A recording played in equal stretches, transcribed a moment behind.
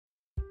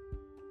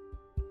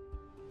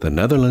The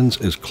Netherlands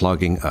is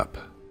clogging up.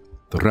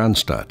 The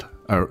Randstad,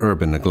 our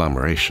urban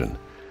agglomeration,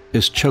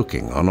 is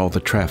choking on all the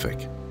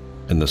traffic,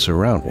 and the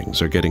surroundings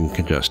are getting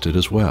congested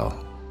as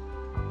well.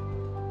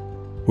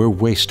 We're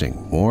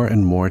wasting more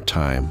and more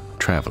time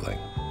traveling.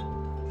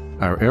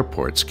 Our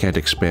airports can't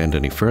expand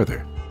any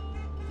further,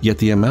 yet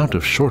the amount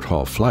of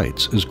short-haul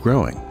flights is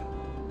growing.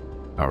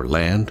 Our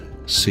land,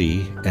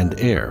 sea, and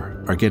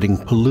air are getting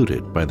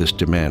polluted by this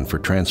demand for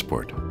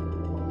transport.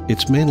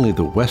 It's mainly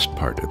the west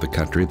part of the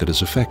country that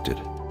is affected.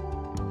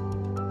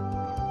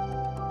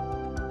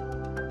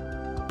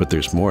 But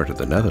there's more to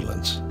the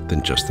Netherlands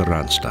than just the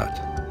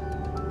Randstad.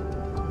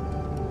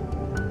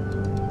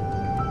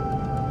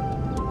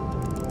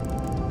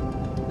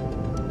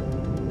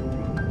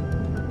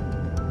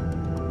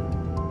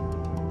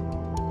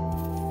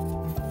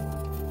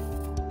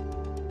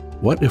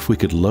 What if we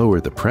could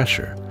lower the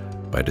pressure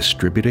by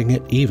distributing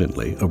it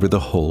evenly over the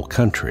whole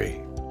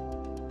country?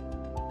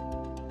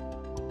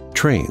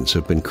 Trains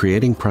have been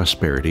creating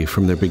prosperity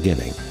from their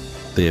beginning.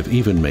 They have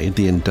even made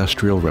the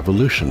Industrial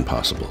Revolution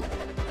possible.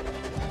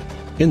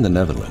 In the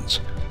Netherlands,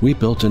 we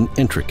built an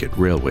intricate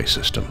railway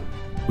system.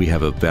 We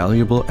have a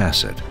valuable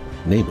asset,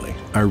 namely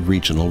our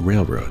regional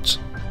railroads.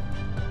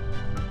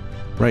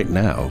 Right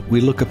now, we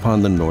look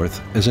upon the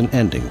north as an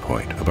ending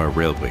point of our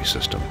railway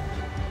system.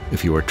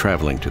 If you are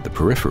traveling to the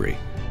periphery,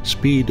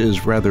 speed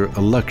is rather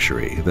a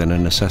luxury than a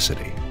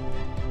necessity.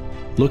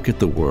 Look at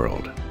the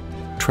world.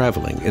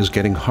 Traveling is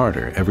getting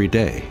harder every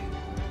day.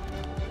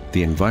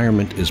 The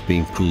environment is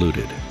being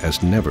polluted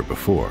as never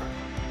before,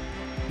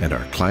 and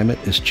our climate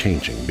is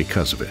changing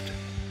because of it.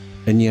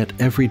 And yet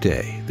every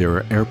day there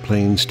are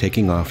airplanes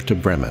taking off to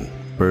Bremen,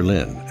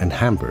 Berlin, and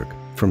Hamburg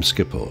from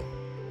Schiphol.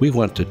 We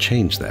want to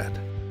change that,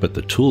 but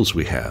the tools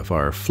we have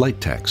are flight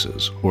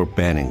taxes or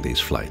banning these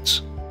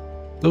flights.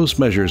 Those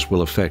measures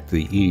will affect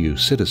the EU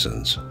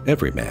citizens,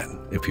 every man,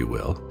 if you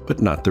will,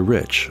 but not the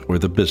rich or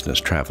the business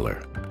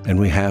traveler, and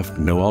we have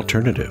no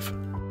alternative.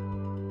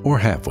 Or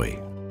have we?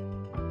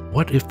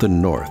 What if the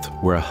North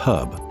were a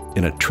hub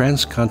in a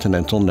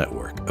transcontinental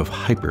network of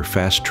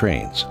hyper-fast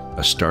trains,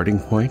 a starting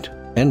point,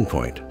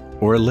 endpoint,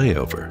 or a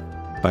layover?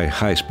 By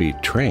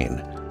high-speed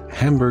train,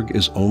 Hamburg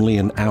is only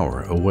an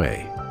hour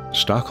away,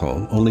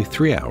 Stockholm only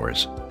 3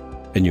 hours,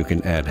 and you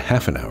can add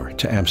half an hour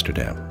to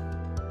Amsterdam.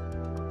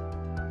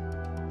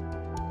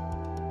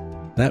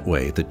 That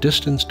way, the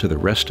distance to the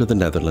rest of the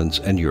Netherlands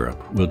and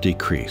Europe will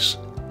decrease,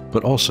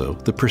 but also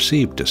the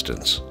perceived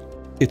distance.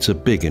 It's a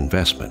big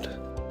investment,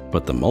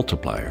 but the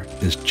multiplier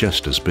is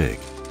just as big.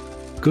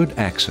 Good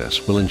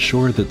access will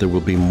ensure that there will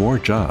be more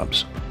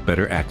jobs,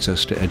 better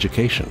access to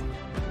education,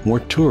 more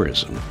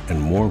tourism, and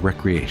more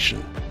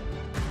recreation.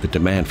 The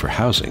demand for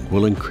housing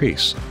will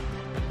increase,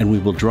 and we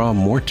will draw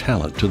more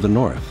talent to the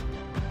North,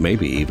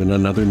 maybe even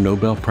another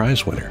Nobel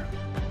Prize winner.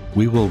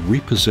 We will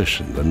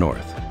reposition the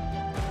North.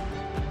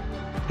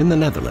 In the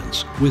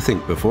Netherlands, we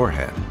think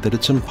beforehand that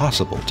it's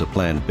impossible to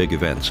plan big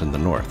events in the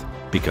North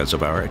because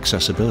of our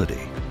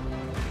accessibility.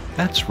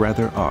 That's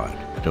rather odd,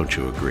 don't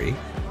you agree?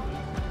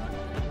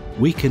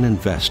 We can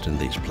invest in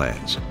these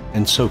plans,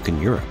 and so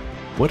can Europe.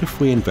 What if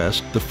we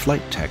invest the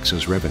flight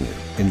taxes revenue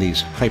in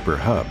these hyper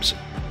hubs?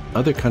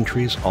 Other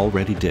countries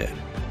already did.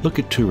 Look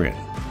at Turin,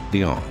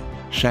 Lyon,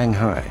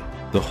 Shanghai,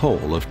 the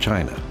whole of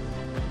China.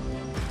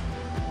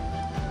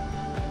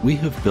 We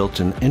have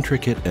built an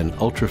intricate and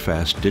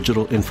ultra-fast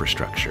digital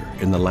infrastructure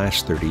in the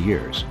last 30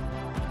 years.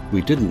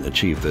 We didn't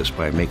achieve this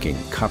by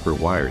making copper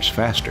wires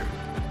faster,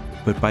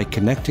 but by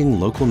connecting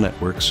local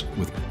networks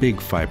with big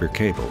fiber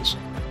cables.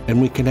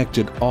 And we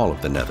connected all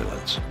of the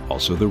Netherlands,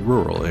 also the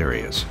rural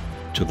areas,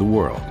 to the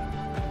world.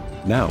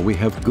 Now we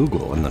have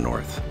Google in the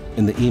north,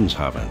 in the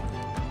Eemshaven.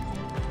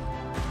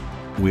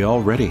 We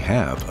already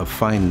have a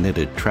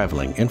fine-knitted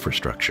traveling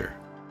infrastructure.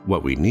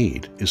 What we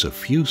need is a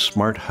few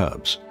smart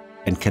hubs,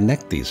 and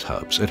connect these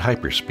hubs at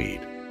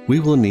hyperspeed. We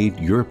will need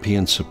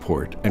European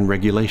support and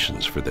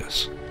regulations for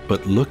this.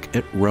 But look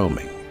at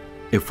roaming.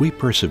 If we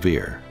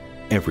persevere,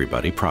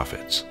 everybody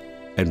profits.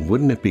 And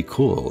wouldn't it be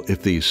cool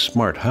if these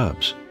smart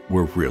hubs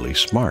were really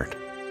smart,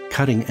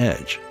 cutting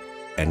edge,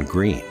 and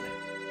green?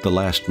 The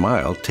last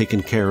mile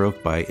taken care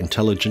of by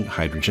intelligent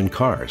hydrogen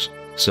cars,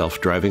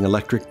 self-driving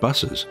electric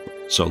buses,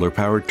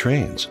 solar-powered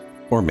trains,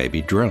 or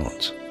maybe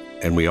drones.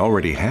 And we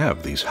already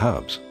have these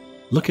hubs.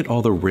 Look at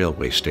all the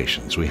railway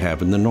stations we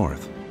have in the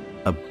north.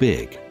 A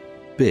big,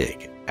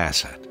 big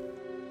asset.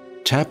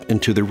 Tap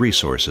into the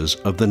resources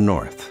of the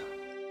north.